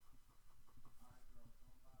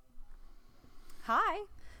Hi,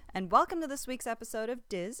 and welcome to this week's episode of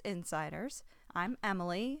Diz Insiders. I'm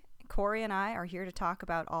Emily. Corey and I are here to talk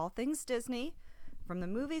about all things Disney, from the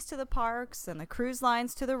movies to the parks and the cruise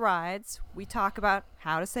lines to the rides. We talk about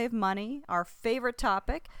how to save money, our favorite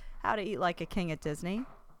topic, how to eat like a king at Disney.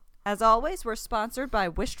 As always, we're sponsored by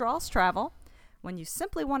Wishdraws Travel. When you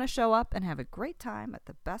simply want to show up and have a great time at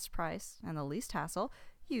the best price and the least hassle,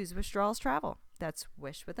 use Wishdraws Travel. That's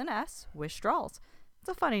Wish with an S, Wishdraws. It's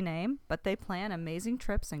a funny name, but they plan amazing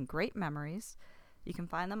trips and great memories. You can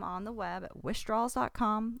find them on the web at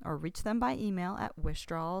wishdraws.com or reach them by email at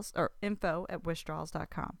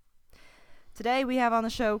info@wishdraws.com. Today we have on the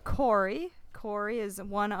show Corey. Corey is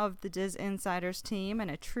one of the Diz Insiders team and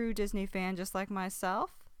a true Disney fan just like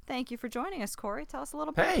myself. Thank you for joining us, Corey. Tell us a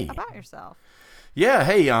little bit about yourself. Yeah,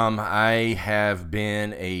 hey, I have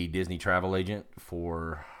been a Disney travel agent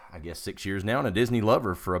for, 6 years now, and a Disney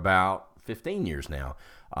lover for about 15 years now.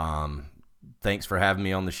 Thanks for having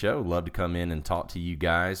me on the show. Love to come in and talk to you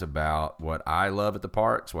guys about what I love at the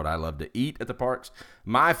parks, what I love to eat at the parks,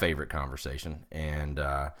 my favorite conversation, and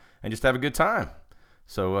just have a good time.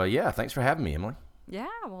 So, thanks for having me, Emily. Yeah,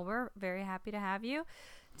 well, we're very happy to have you.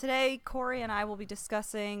 Today, Corey and I will be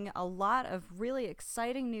discussing a lot of really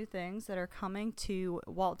exciting new things that are coming to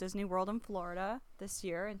Walt Disney World in Florida this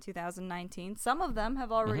year in 2019. Some of them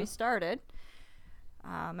have already started,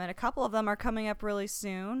 and a couple of them are coming up really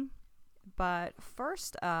soon. But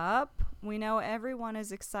first up, we know everyone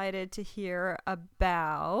is excited to hear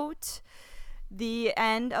about the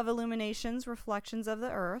end of Illumination's Reflections of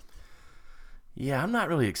the Earth. Yeah, I'm not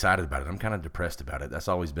really excited about it. I'm kind of depressed about it. That's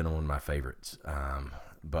always been one of my favorites.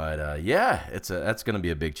 But that's going to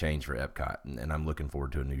be a big change for Epcot, and I'm looking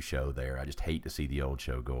forward to a new show there. I just hate to see the old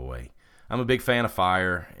show go away. I'm a big fan of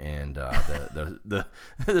fire and the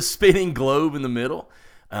spinning globe in the middle.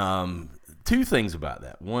 Two things about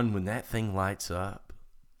that. One, when that thing lights up,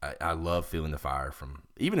 I love feeling the fire from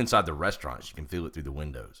even inside the restaurants. You can feel it through the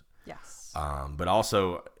windows. Yes. But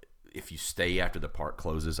also, if you stay after the park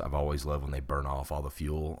closes, I've always loved when they burn off all the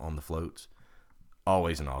fuel on the floats.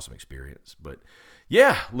 Always an awesome experience. But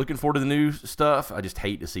yeah, looking forward to the new stuff. I just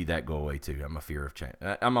hate to see that go away too. I'm a fear of change.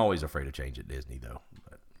 I'm always afraid of change at Disney though.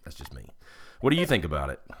 But that's just me. What do you think about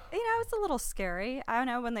it? It's a little scary. I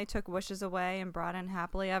know when they took Wishes away and brought in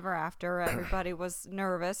Happily Ever After, everybody was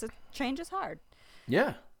nervous. Change is hard.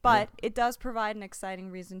 Yeah. But it does provide an exciting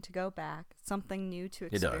reason to go back. Something new to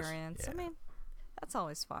experience. It does. Yeah. I mean, that's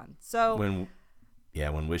always fun. So when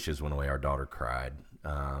Wishes went away, our daughter cried.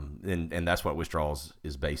 And that's what Wishdraws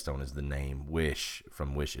is based on, is the name Wish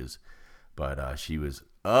from Wishes. But she was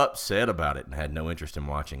upset about it and had no interest in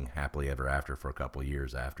watching Happily Ever After for a couple of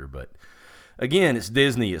years after. But again, it's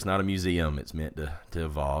Disney. It's not a museum. It's meant to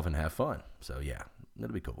evolve and have fun. So, yeah,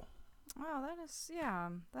 that'll be cool. Wow,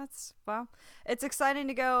 it's exciting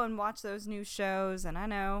to go and watch those new shows. And I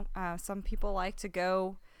know some people like to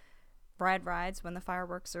go ride rides when the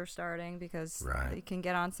fireworks are starting because you can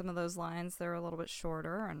get on some of those lines. They're a little bit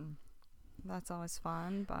shorter, and that's always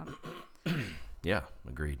fun. But yeah,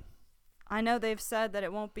 agreed. I know they've said that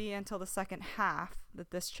it won't be until the second half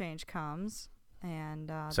that this change comes.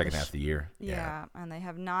 And second half of the year. Yeah, and they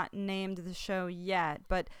have not named the show yet,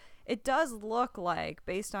 but it does look like,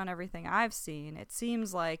 based on everything I've seen, it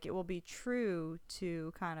seems like it will be true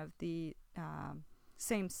to kind of the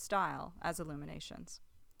same style as Illuminations.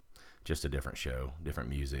 Just a different show, different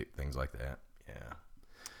music, things like that. Yeah.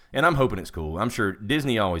 And I'm hoping it's cool. I'm sure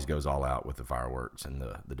Disney always goes all out with the fireworks and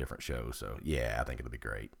the different shows. So, yeah, I think it'll be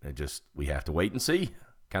great. We have to wait and see.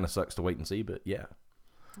 Kind of sucks to wait and see, but, yeah,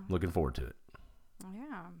 looking forward to it.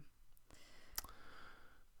 Yeah.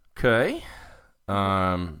 Okay.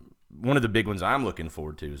 One of the big ones I'm looking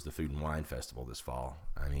forward to is the Food and Wine Festival this fall.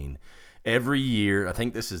 I mean, every year, I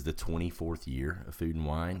think this is the 24th year of Food and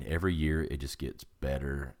Wine. Every year, it just gets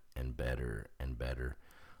better and better and better.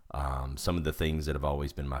 Some of the things that have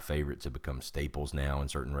always been my favorites have become staples now,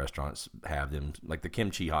 and certain restaurants have them, like the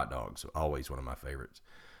kimchi hot dogs, always one of my favorites.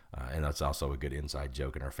 And that's also a good inside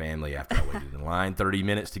joke in our family. After I waited in line 30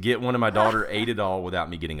 minutes to get one, and my daughter ate it all without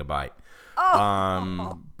me getting a bite.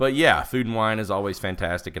 But yeah, Food and Wine is always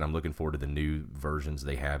fantastic, and I'm looking forward to the new versions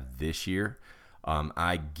they have this year.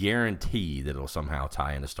 I guarantee that it'll somehow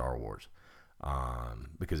tie into Star Wars,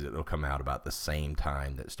 because it'll come out about the same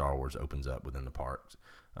time that Star Wars opens up within the parks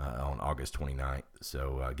on August 29th.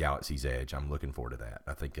 So Galaxy's Edge, I'm looking forward to that.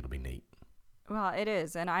 I think it'll be neat. Well, it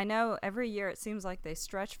is. And I know every year it seems like they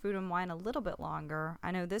stretch Food and Wine a little bit longer.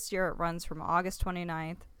 I know this year it runs from August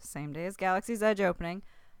 29th, same day as Galaxy's Edge opening,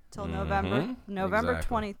 till November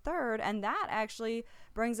exactly. 23rd. And that actually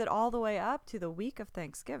brings it all the way up to the week of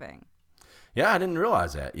Thanksgiving. Yeah, I didn't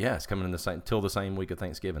realize that. Yeah, it's coming in till the same week of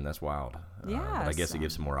Thanksgiving. That's wild. Yeah. But I guess it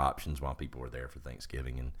gives some more options while people are there for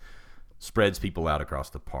Thanksgiving and spreads people out across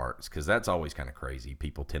the parks, because that's always kind of crazy.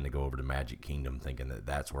 People tend to go over to Magic Kingdom thinking that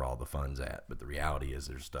that's where all the fun's at, but the reality is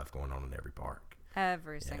there's stuff going on in every park.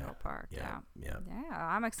 Every single park. Yeah. Yeah.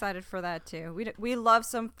 I'm excited for that too. We love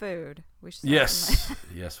some food. We should Yes,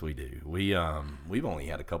 yes, we do. We've only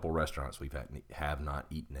had a couple restaurants have not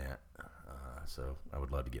eaten at, so I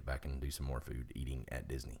would love to get back and do some more food eating at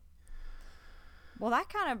Disney. Well, that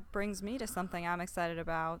kind of brings me to something I'm excited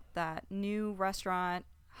about. That new restaurant,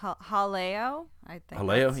 Haleo. I think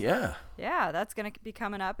Haleo, yeah. Yeah, that's going to be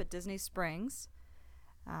coming up at Disney Springs.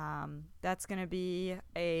 That's going to be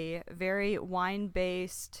a very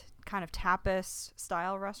wine-based kind of tapas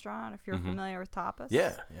style restaurant, if you're familiar with tapas.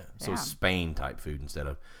 Yeah. So it's Spain type food instead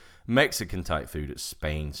of Mexican type food. It's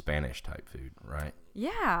Spanish type food, right?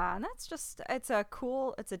 Yeah, and that's just, it's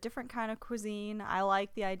a different kind of cuisine. I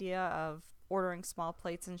like the idea of ordering small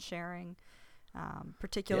plates and sharing,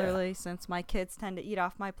 particularly since my kids tend to eat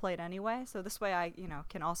off my plate anyway. So this way I,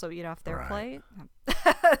 can also eat off their plate.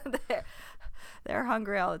 They're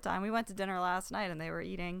hungry all the time. We went to dinner last night and they were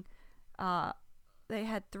eating, they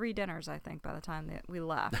had 3 dinners, I think, by the time that we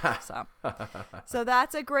left. So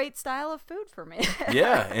that's a great style of food for me.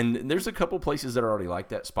 Yeah, and there's a couple places that are already like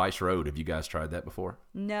that. Spice Road. Have you guys tried that before?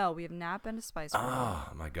 No, we have not been to Spice Road. Oh,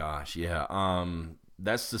 my gosh, yeah.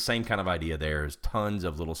 That's the same kind of idea there. There's tons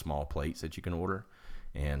of little small plates that you can order.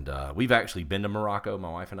 And we've actually been to Morocco,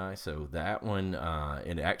 my wife and I, so that one,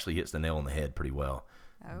 it actually hits the nail on the head pretty well.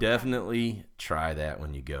 Okay. Definitely try that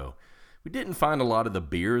when you go. We didn't find a lot of the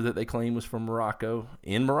beer that they claim was from Morocco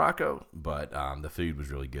in Morocco, but the food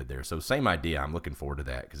was really good there. So same idea. I'm looking forward to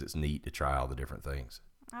that because it's neat to try all the different things.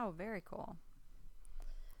 Oh, very cool.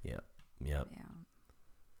 Yep. Yeah.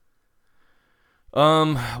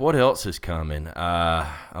 What else is coming?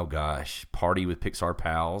 Oh gosh, Party with Pixar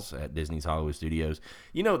Pals at Disney's Hollywood Studios.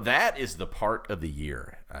 That is the park of the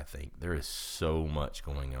year, I think. There is so much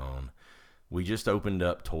going on. We just opened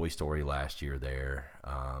up Toy Story last year there.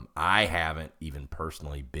 I haven't even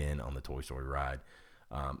personally been on the Toy Story ride.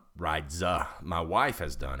 Rides. My wife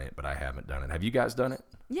has done it, but I haven't done it. Have you guys done it?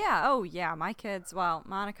 Yeah. Oh, yeah. My kids,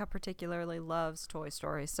 Monica particularly loves Toy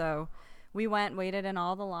Story. So we went, waited in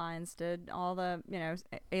all the lines, did all the,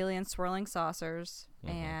 alien swirling saucers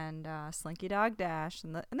and Slinky Dog Dash,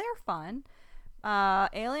 and they're fun.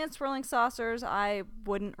 Alien swirling saucers, I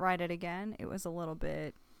wouldn't ride it again. It was a little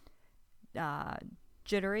bit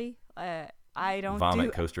jittery. I don't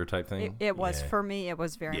vomit coaster type thing. It was for me. It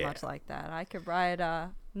was very much like that. I could ride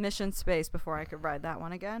Mission Space before I could ride that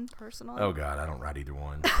one again, personally. Oh God, I don't ride either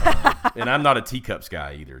one, and I'm not a teacups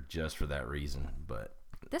guy either, just for that reason. But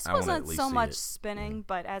this wasn't so much spinning,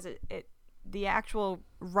 but as the actual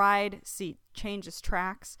ride seat changes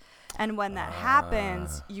tracks, and when that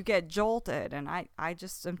happens, you get jolted, and I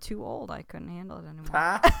just am too old. I couldn't handle it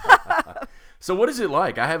anymore. So what is it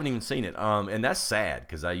like? I haven't even seen it, and that's sad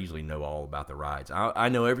because I usually know all about the rides. I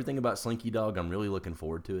know everything about Slinky Dog. I'm really looking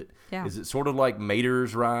forward to it. Yeah. Is it sort of like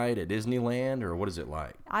Mater's ride at Disneyland, or what is it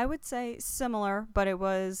like? I would say similar, but it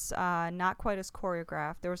was not quite as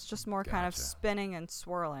choreographed. There was just more kind of spinning and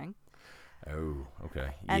swirling. Oh,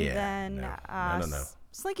 okay. And then no.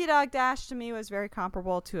 Slinky Dog Dash to me was very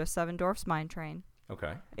comparable to a Seven Dwarfs Mine Train.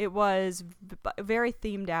 Okay. It was very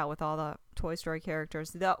themed out with all the Toy Story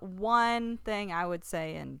characters. The one thing I would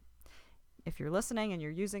say, and if you're listening and you're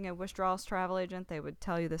using a Withdrawals travel agent, they would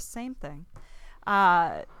tell you the same thing.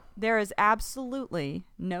 There is absolutely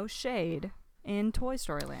no shade in Toy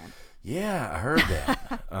Story Land. Yeah, I heard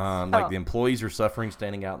that. Like the employees are suffering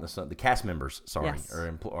standing out in the sun. The cast members,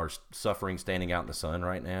 are suffering standing out in the sun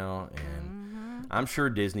right now. And I'm sure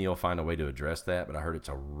Disney will find a way to address that, but I heard it's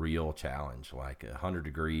a real challenge, like 100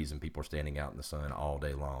 degrees and people are standing out in the sun all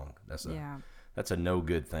day long. That's a no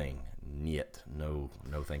good thing. Niet. No,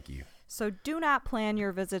 thank you. So do not plan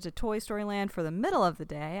your visit to Toy Story Land for the middle of the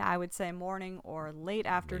day. I would say morning or late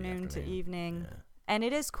afternoon to evening. Yeah. And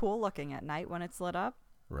it is cool looking at night when it's lit up.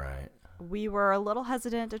 Right. We were a little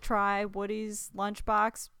hesitant to try Woody's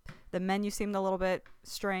lunchbox. The menu seemed a little bit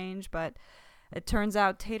strange, but it turns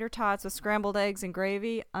out tater tots with scrambled eggs and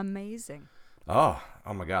gravy, amazing. Oh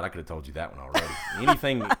my God! I could have told you that one already.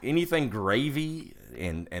 anything gravy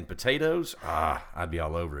and potatoes, I'd be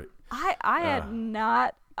all over it.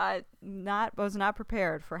 I was not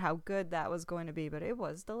prepared for how good that was going to be, but it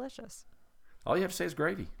was delicious. All you have to say is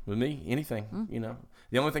gravy with me. Anything,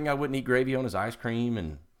 The only thing I wouldn't eat gravy on is ice cream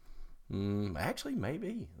and Actually,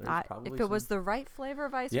 maybe. There's probably if it was the right flavor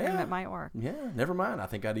of ice cream, it might work. Yeah, never mind. I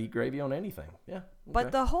think I'd eat gravy on anything. Yeah. Okay.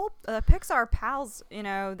 But the whole Pixar Pals,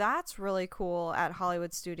 that's really cool at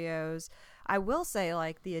Hollywood Studios. I will say,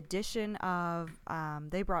 like, the addition of,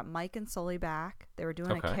 they brought Mike and Sully back. They were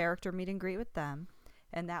doing a character meet and greet with them,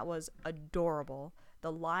 and that was adorable.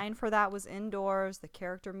 The line for that was indoors. The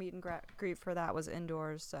character meet and greet for that was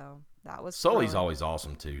indoors. So that was Sully's always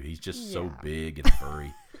awesome, too. He's just so big and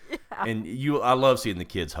furry. And I love seeing the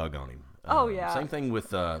kids hug on him. Same thing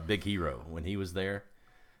with Big Hero. When he was there,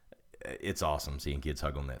 it's awesome seeing kids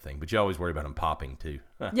hug on that thing. But you always worry about him popping, too.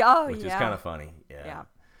 Which is kind of funny. Yeah.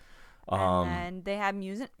 And then they had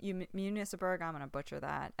Munisberg. I'm going to butcher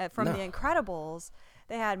that. From The Incredibles,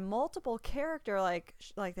 they had multiple character, like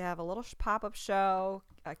they have a little pop-up show,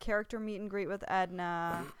 a character meet and greet with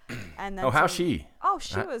Edna. And then how's she? Oh,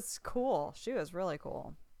 she was cool. She was really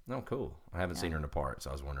cool. Oh, cool. I haven't seen her in a part, so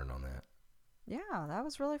I was wondering on that. Yeah, that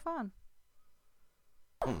was really fun.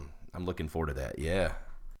 I'm looking forward to that. Yeah.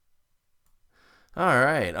 All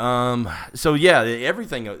right. So yeah,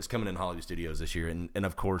 everything is coming in Hollywood Studios this year, and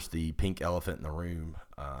of course the pink elephant in the room,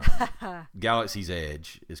 Galaxy's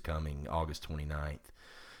Edge, is coming August 29th.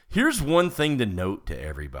 Here's one thing to note to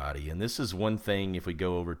everybody, and this is one thing if we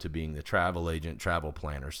go over to being the travel agent, travel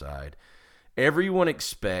planner side. Everyone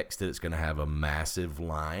expects that it's going to have a massive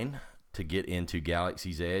line to get into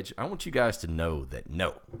Galaxy's Edge. I want you guys to know that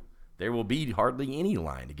no, there will be hardly any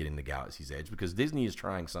line to get into Galaxy's Edge because Disney is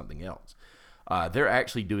trying something else. They're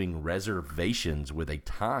actually doing reservations with a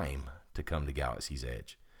time to come to Galaxy's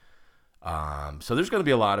Edge. So there's going to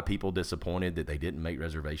be a lot of people disappointed that they didn't make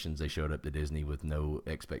reservations. They showed up to Disney with no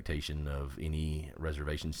expectation of any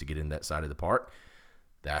reservations to get in that side of the park.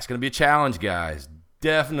 That's going to be a challenge, guys.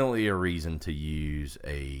 Definitely a reason to use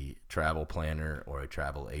a travel planner or a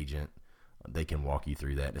travel agent. They can walk you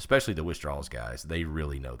through that, especially the Withdrawals guys. They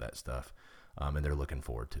really know that stuff, and they're looking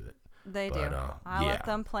forward to it. They do. I let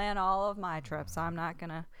them plan all of my trips. I'm not going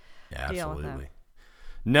to deal with them.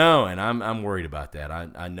 No, and I'm worried about that.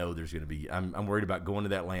 I know there's going to be – I'm worried about going to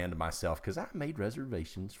that land myself because I made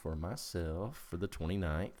reservations for myself for the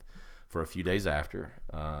 29th for a few days after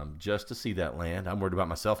just to see that land. I'm worried about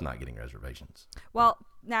myself not getting reservations. Well,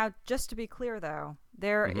 now, just to be clear, though,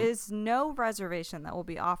 there is no reservation that will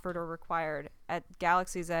be offered or required at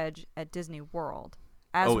Galaxy's Edge at Disney World.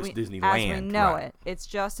 It's Disneyland. As we know it. It's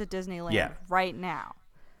just at Disneyland right now.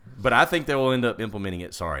 But I think they will end up implementing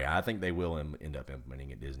it. Sorry, I think they will end up implementing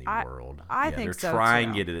it at Disney World. I think so, they're trying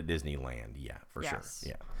to get it at Disneyland. Yeah, for sure.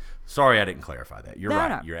 Yeah. Sorry, I didn't clarify that. You're right.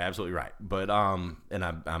 No. You're absolutely right. But and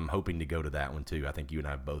I'm hoping to go to that one too. I think you and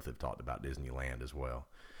I both have talked about Disneyland as well.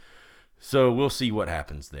 So we'll see what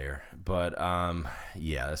happens there. But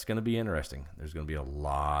yeah, that's going to be interesting. There's going to be a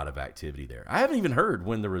lot of activity there. I haven't even heard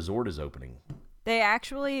when the resort is opening. They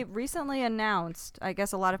actually recently announced, I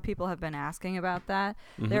guess a lot of people have been asking about that.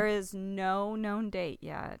 Mm-hmm. There is no known date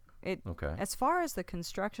yet. As far as the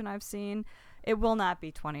construction I've seen, it will not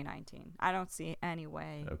be 2019. I don't see any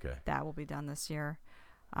way that will be done this year.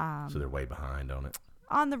 So they're way behind on it.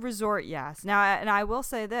 On the resort, yes. Now, and I will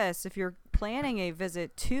say this, if you're planning a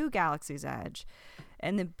visit to Galaxy's Edge,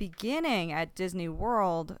 in the beginning at Disney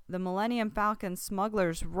World, the Millennium Falcon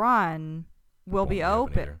Smuggler's Run will be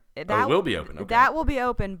open. It will be open. Okay. That will be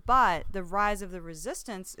open, but the Rise of the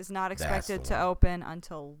Resistance is not expected to open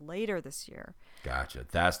until later this year. Gotcha.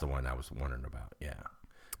 That's the one I was wondering about. Yeah.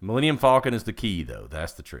 Millennium Falcon is the key, though.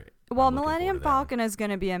 That's the trick. Well, Millennium Falcon is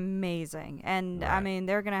going to be amazing. And, I mean,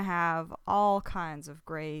 they're going to have all kinds of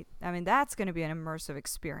great... I mean, that's going to be an immersive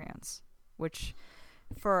experience, which,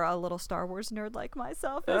 for a little Star Wars nerd like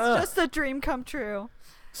myself, is just a dream come true.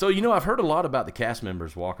 So, I've heard a lot about the cast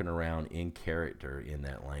members walking around in character in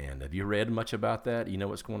that land. Have you read much about that? You know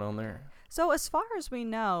what's going on there? So, as far as we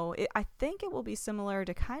know, I think it will be similar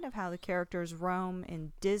to kind of how the characters roam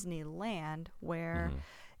in Disneyland, where,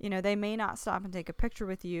 they may not stop and take a picture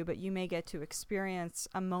with you, but you may get to experience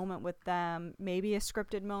a moment with them, maybe a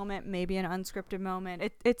scripted moment, maybe an unscripted moment.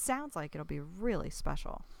 It sounds like it'll be really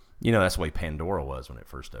special. That's the way Pandora was when it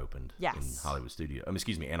first opened in Hollywood Studio.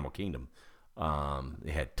 Animal Kingdom.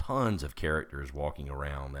 They had tons of characters walking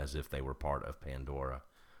around as if they were part of Pandora.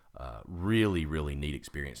 Really, really neat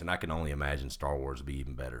experience. And I can only imagine Star Wars will be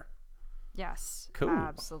even better. Yes, cool.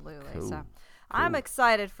 Absolutely. Cool. So I'm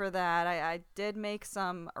excited for that. I did make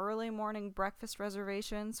some early morning breakfast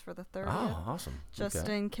reservations for the 30th. Oh, awesome. Just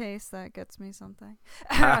in case that gets me something.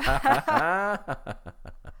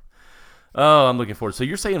 Oh, I'm looking forward. So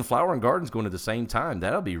you're saying Flower and Garden's going at the same time.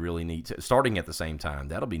 That'll be really neat. Starting at the same time.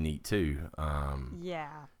 That'll be neat, too. Yeah.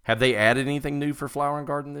 Have they added anything new for Flower and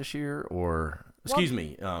Garden this year? Or Excuse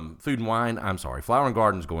me. Food and Wine. I'm sorry. Flower and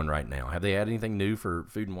Garden's going right now. Have they had anything new for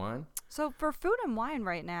Food and Wine? So for Food and Wine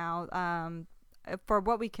right now, for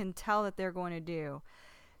what we can tell that they're going to do,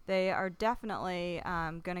 they are definitely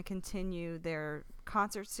going to continue their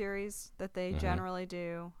concert series that they generally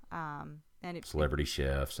do. Celebrity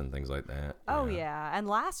chefs and things like that. Oh, yeah. And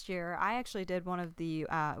last year, I actually did one of the,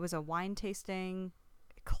 it was a wine tasting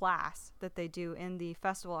class that they do in the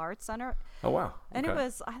Festival Arts Center. Oh, wow. And I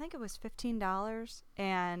think it was $15,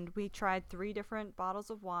 and we tried 3 different bottles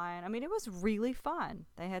of wine. I mean, it was really fun.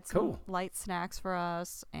 They had some light snacks for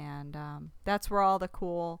us, and that's where all the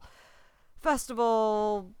cool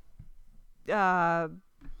festival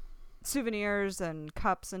souvenirs and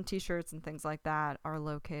cups and t-shirts and things like that are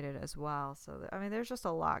located as well. So, I mean, there's just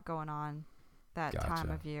a lot going on that time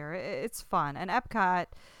of year. It's fun. And Epcot,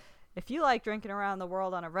 if you like drinking around the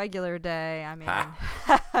world on a regular day, I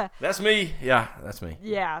mean... That's me. Yeah, that's me.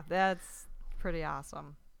 Yeah, that's pretty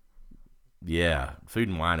awesome. Yeah, Food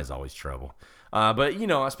and Wine is always trouble. But,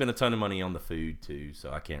 I spend a ton of money on the food, too,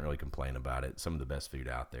 so I can't really complain about it. Some of the best food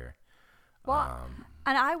out there. Well,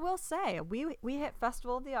 and I will say, we hit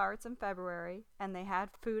Festival of the Arts in February, and they had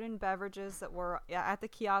food and beverages that were at the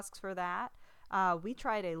kiosks for that. We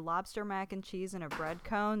tried a lobster mac and cheese and a bread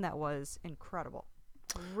cone that was incredible.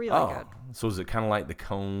 Really good. So is it kind of like the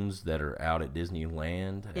cones that are out at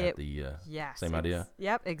Disneyland? Same idea?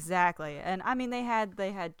 Yep, exactly. And I mean, they had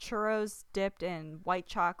churros dipped in white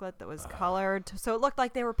chocolate that was colored, so it looked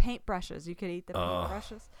like they were paintbrushes. You could eat the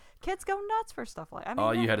paintbrushes. Kids go nuts for stuff like that.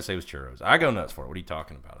 All you had to say was churros. I go nuts for it. What are you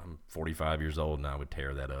talking about? I'm 45 years old and I would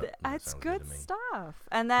tear that up. It's good stuff.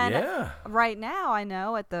 And then right now, I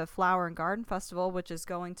know at the Flower and Garden Festival, which is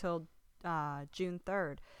going till June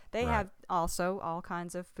 3rd, they have also all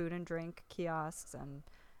kinds of food and drink kiosks. And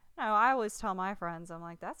I always tell my friends, I'm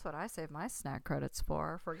like, that's what I save my snack credits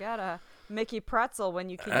for. Forget a Mickey pretzel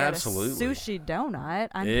when you can get a sushi donut.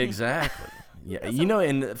 Exactly. Yeah,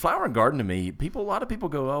 in Flower and Garden, to me, a lot of people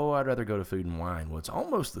go, oh, I'd rather go to Food and Wine. Well, it's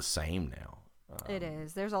almost the same now. It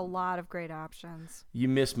is. There's a lot of great options. You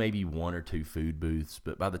miss maybe 1 or 2 food booths,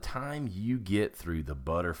 but by the time you get through the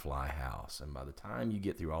Butterfly House and by the time you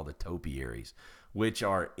get through all the topiaries, which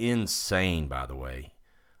are insane, by the way,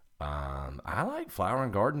 I like Flower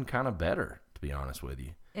and Garden kind of better, to be honest with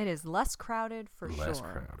you. It is less crowded for sure. Less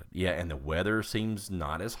crowded. Yeah, and the weather seems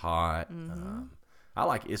not as hot. I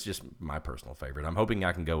like it. It's just my personal favorite. I'm hoping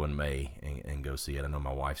I can go in May and go see it. I know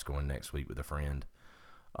my wife's going next week with a friend.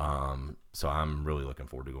 So I'm really looking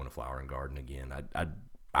forward to going to Flower and Garden again.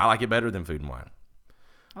 I like it better than Food and Wine.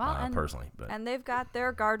 Well, personally, and they've got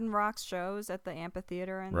their Garden Rocks shows at the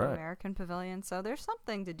amphitheater and the American Pavilion, so there's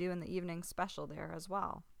something to do in the evening special there as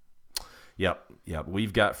well. Yep.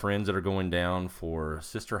 We've got friends that are going down for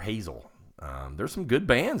Sister Hazel. There's some good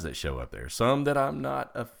bands that show up there. Some that I'm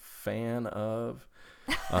not a fan of.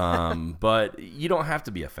 But you don't have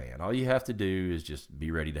to be a fan. All you have to do is just be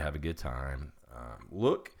ready to have a good time.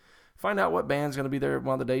 Find out what band's going to be there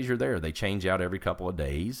one of the days you're there. They change out every couple of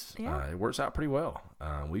days. Yeah. It works out pretty well.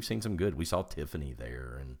 We've seen some good. We saw Tiffany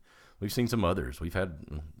there, and we've seen some others. We've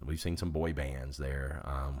seen some boy bands there.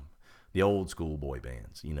 The old school boy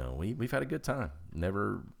bands. We've had a good time.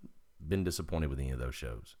 Never been disappointed with any of those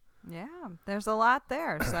shows. Yeah, there's a lot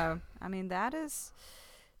there. So I mean, that is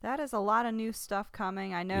a lot of new stuff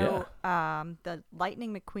coming. I know the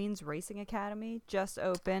Lightning McQueen's Racing Academy just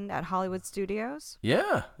opened at Hollywood Studios.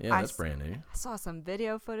 Yeah, that's brand new. I saw some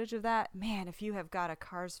video footage of that. Man, if you have got a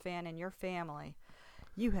Cars fan in your family,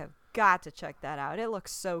 you have got to check that out. It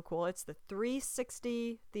looks so cool. It's the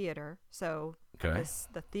 360 theater. So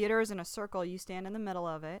the theater is in a circle. You stand in the middle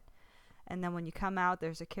of it. And then when you come out,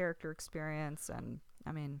 there's a character experience. And,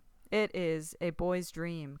 I mean, it is a boy's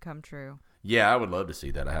dream come true. Yeah, I would love to see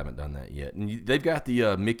that. I haven't done that yet. And they've got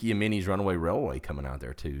the Mickey and Minnie's Runaway Railway coming out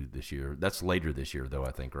there, too, this year. That's later this year, though,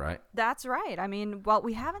 I think, right? That's right. I mean,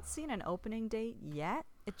 we haven't seen an opening date yet.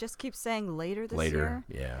 It just keeps saying later this year.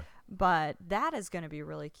 Yeah. But that is going to be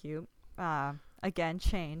really cute. Again,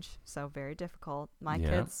 change, so very difficult. My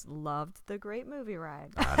kids loved the Great Movie Ride.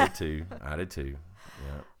 I did too.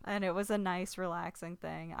 Yeah. And it was a nice, relaxing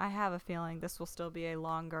thing. I have a feeling this will still be a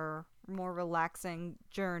longer, more relaxing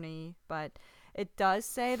journey, but it does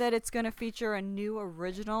say that it's going to feature a new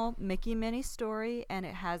original Mickey Minnie story, and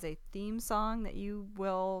it has a theme song that you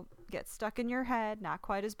will get stuck in your head. Not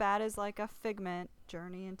quite as bad as like a Figment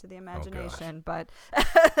Journey into the Imagination, but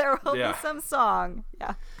there will be some song.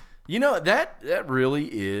 Yeah. That really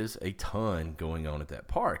is a ton going on at that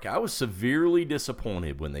park. I was severely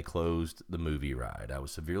disappointed when they closed the movie ride. I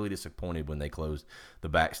was severely disappointed when they closed the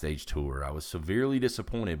backstage tour. I was severely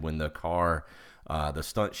disappointed when the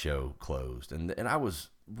stunt show closed. And I was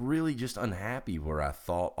really just unhappy where I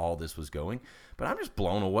thought all this was going. But I'm just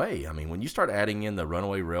blown away. I mean, when you start adding in the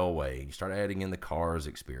Runaway Railway, you start adding in the Cars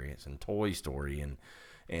experience and Toy Story and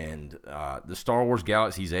the Star Wars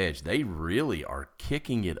Galaxy's Edge, they really are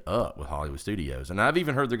kicking it up with Hollywood Studios. And I've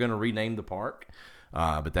even heard they're going to rename the park,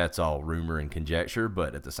 but that's all rumor and conjecture.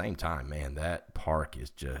 But at the same time, man, that park is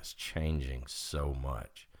just changing so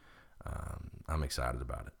much. I'm excited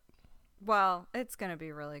about it. Well, it's going to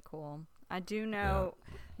be really cool. I do know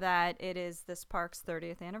that it is this park's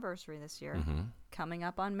 30th anniversary this year, coming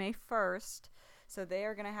up on May 1st. So they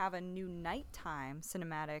are going to have a new nighttime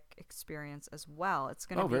cinematic experience as well. It's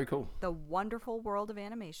going to be very cool. The Wonderful World of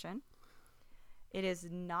Animation. It is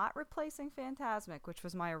not replacing Fantasmic, which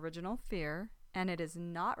was my original fear, and it is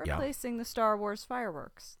not replacing the Star Wars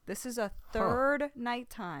fireworks. This is a third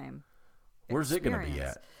nighttime Where's it going to be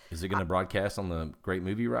at? Is it going to broadcast on the Great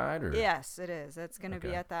Movie Ride? Or? Yes, it is. It's going to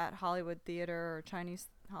be at that Hollywood Theater or Chinese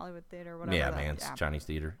Hollywood Theater, whatever. Yeah, Chinese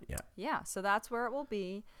Theater. Yeah. Yeah, so that's where it will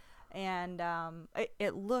be. And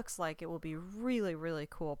it looks like it will be really, really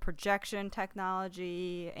cool. Projection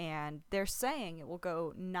technology, and they're saying it will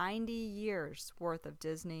go 90 years worth of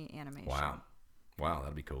Disney animation. Wow,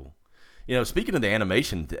 that'd be cool. Speaking of the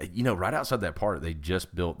animation, right outside that park, they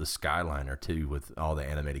just built the Skyliner too, with all the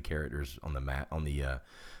animated characters on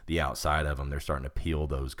the outside of them. They're starting to peel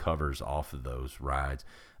those covers off of those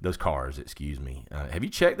cars. Excuse me. Have you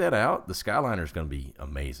checked that out? The Skyliner is going to be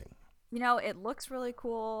amazing. It looks really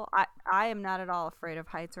cool. I am not at all afraid of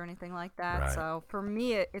heights or anything like that. Right. So for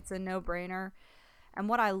me, it's a no-brainer. And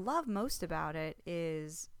what I love most about it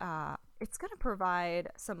is it's going to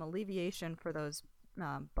provide some alleviation for those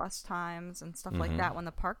bus times and stuff like that when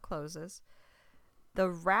the park closes. The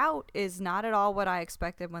route is not at all what I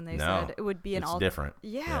expected when they said it would be different.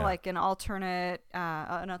 Yeah, like an alternate,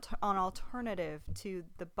 an alternative to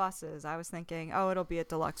the buses. I was thinking, it'll be at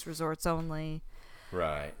deluxe resorts only.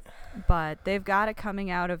 Right. But they've got it coming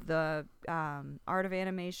out of the Art of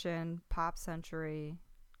Animation, Pop Century,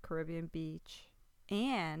 Caribbean Beach,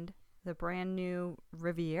 and the brand new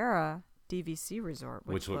Riviera DVC resort,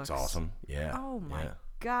 which looks awesome. Yeah. Oh my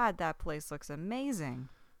God, that place looks amazing.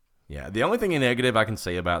 Yeah. The only thing negative I can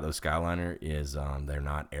say about those Skyliner is they're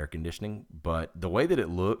not air conditioning, but the way that it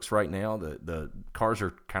looks right now, the cars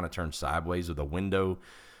are kind of turned sideways with a window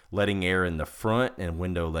letting air in the front and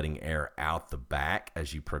window letting air out the back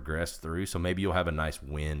as you progress through. So maybe you'll have a nice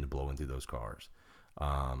wind blowing through those cars.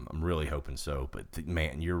 I'm really hoping so. But,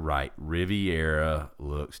 man, you're right. Riviera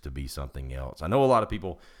looks to be something else. I know a lot of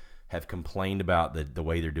people have complained about the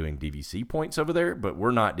way they're doing DVC points over there, but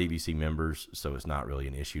we're not DVC members, so it's not really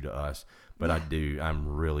an issue to us. But I'm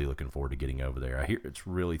really looking forward to getting over there. I hear it's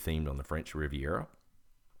really themed on the French Riviera,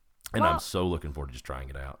 and I'm so looking forward to just trying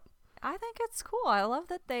it out. I think it's cool. I love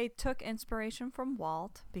that they took inspiration from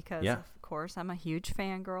Walt because, of course, I'm a huge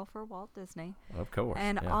fangirl for Walt Disney. Of course.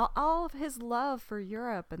 And all of his love for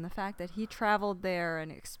Europe and the fact that he traveled there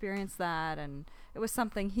and experienced that, and it was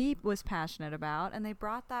something he was passionate about, and they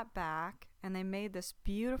brought that back, and they made this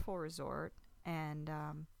beautiful resort, and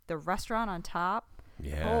the restaurant on top.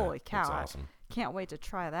 Yeah. Holy cow. That's awesome. Can't wait to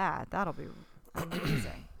try that. That'll be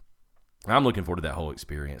amazing. I'm looking forward to that whole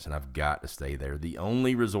experience, and I've got to stay there. The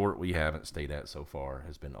only resort we haven't stayed at so far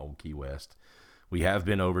has been Old Key West. We have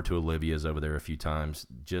been over to Olivia's over there a few times.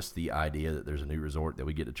 Just the idea that there's a new resort that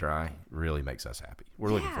we get to try really makes us happy.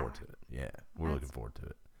 We're looking forward to it. Yeah, we're looking forward to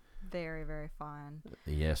it. Very, very fun.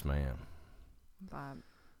 Yes, ma'am.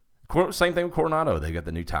 But same thing with Coronado. They got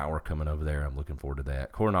the new tower coming over there. I'm looking forward to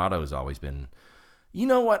that. Coronado has always been... You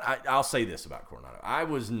know what? I'll say this about Coronado. I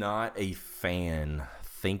was not a fan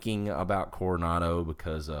thinking about Coronado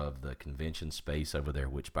because of the convention space over there,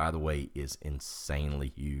 which, by the way, is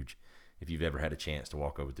insanely huge. If you've ever had a chance to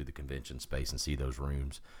walk over through the convention space and see those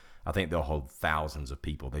rooms, I think they'll hold thousands of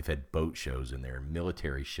people. They've had boat shows in there,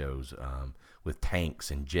 military shows with tanks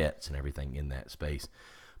and jets and everything in that space.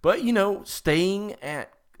 But, staying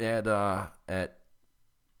at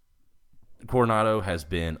Coronado has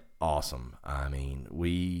been awesome. I mean,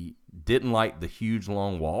 we didn't like the huge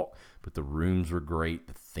long walk, but the rooms were great.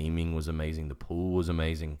 The theming was amazing. The pool was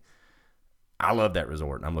amazing. I love that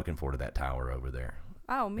resort, and I'm looking forward to that tower over there.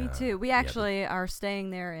 Oh, me too. We actually are staying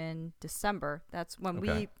there in December. That's when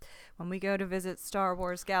we go to visit Star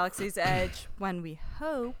Wars Galaxy's Edge, when we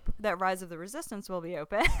hope that Rise of the Resistance will be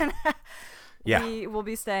open. Yeah. We will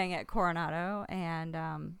be staying at Coronado, and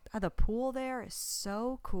the pool there is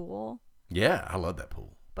so cool. Yeah, I love that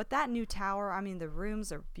pool. But that new tower, I mean, the rooms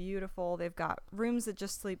are beautiful. They've got rooms that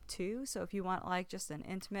just sleep two. So if you want like just an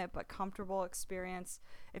intimate but comfortable experience,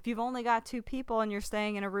 if you've only got 2 people and you're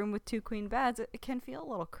staying in a room with 2 queen beds, it can feel a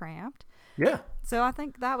little cramped. Yeah. So I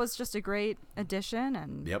think that was just a great addition.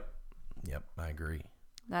 And Yep, I agree.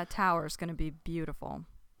 that tower is going to be beautiful.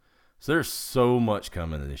 So there's so much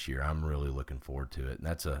coming this year. I'm really looking forward to it. And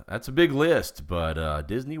that's a big list, but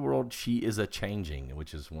Disney World, she is a changing,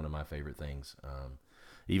 which is one of my favorite things.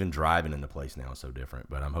 Even driving in the place now is so different,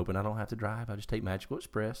 but I'm hoping I don't have to drive. I just take Magical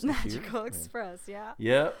Express this year. Magical Express, yeah.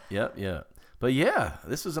 Yep. But yeah,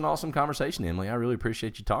 this was an awesome conversation, Emily. I really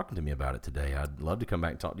appreciate you talking to me about it today. I'd love to come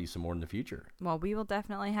back and talk to you some more in the future. Well, we will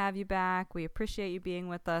definitely have you back. We appreciate you being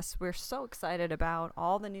with us. We're so excited about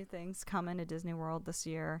all the new things coming to Disney World this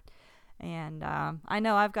year. And I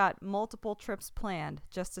know I've got multiple trips planned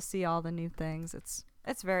just to see all the new things. It's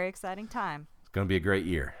a very exciting time. It's going to be a great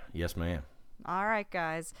year. Yes, ma'am. All right,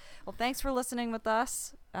 guys. Well, thanks for listening with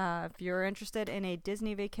us. If you're interested in a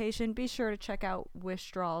Disney vacation, be sure to check out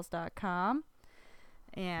wishdraws.com.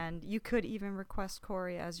 And you could even request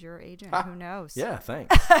Corey as your agent. Who knows? Yeah,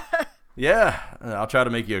 thanks. Yeah, I'll try to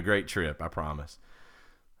make you a great trip. I promise.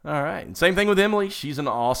 All right. And same thing with Emily. She's an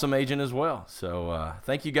awesome agent as well. So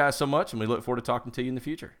thank you guys so much, and we look forward to talking to you in the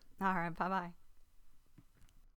future. All right. Bye-bye.